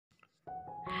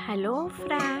Hello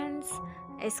friends,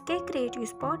 S के creative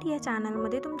spot या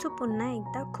चॅनलमध्ये तुमचं पुन्हा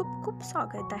एकदा खूप खूप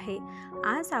स्वागत आहे।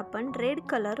 आज आपण रेड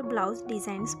कलर ब्लाउज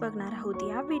डिझाईन्स बघणार आहोत।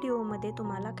 या व्हिडिओमध्ये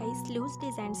तुम्हाला काही स्लीव्ज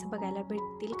डिझाईन्स बघायला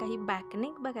भेटतील, काही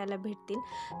बॅकनेक बघायला भेटतील,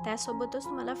 त्यासोबतच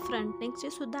तुम्हाला फ्रंट नेकची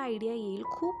सुद्धा आयडिया येईल।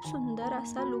 खूप सुंदर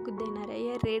असा लुक देणाऱ्या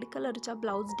या रेड कलरच्या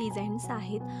ब्लाउज डिझाईन्स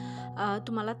आहेत।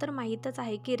 तुम्हाला तर माहीतच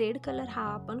आहे की रेड कलर हा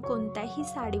आपण कोणत्याही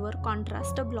साडीवर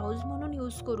कॉन्ट्रास्ट ब्लाउज म्हणून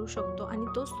यूज करू शकतो आणि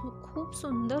तो खूप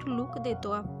सुंदर लुक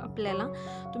देतो आपल्याला।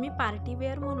 तुम्ही पार्टी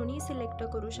वेअर म्हणूनही सिलेक्ट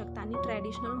करू शकता आणि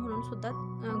ट्रॅडिशनल म्हणून सुद्धा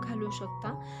घालू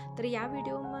शकता। तर या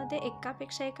व्हिडिओमध्ये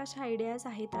एकापेक्षा एक अशा आयडियाज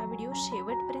आहेत। हा व्हिडिओ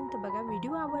शेवटपर्यंत बघा।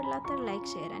 व्हिडिओ आवडला तर लाईक,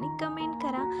 शेअर आणि कमेंट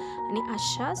करा आणि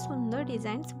अशा सुंदर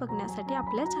डिझाईन्स बघण्यासाठी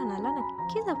आपल्या चॅनलला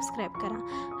नक्की सबस्क्राईब करा।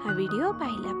 हा व्हिडिओ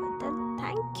पाहिल्याबद्दल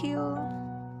थँक्यू।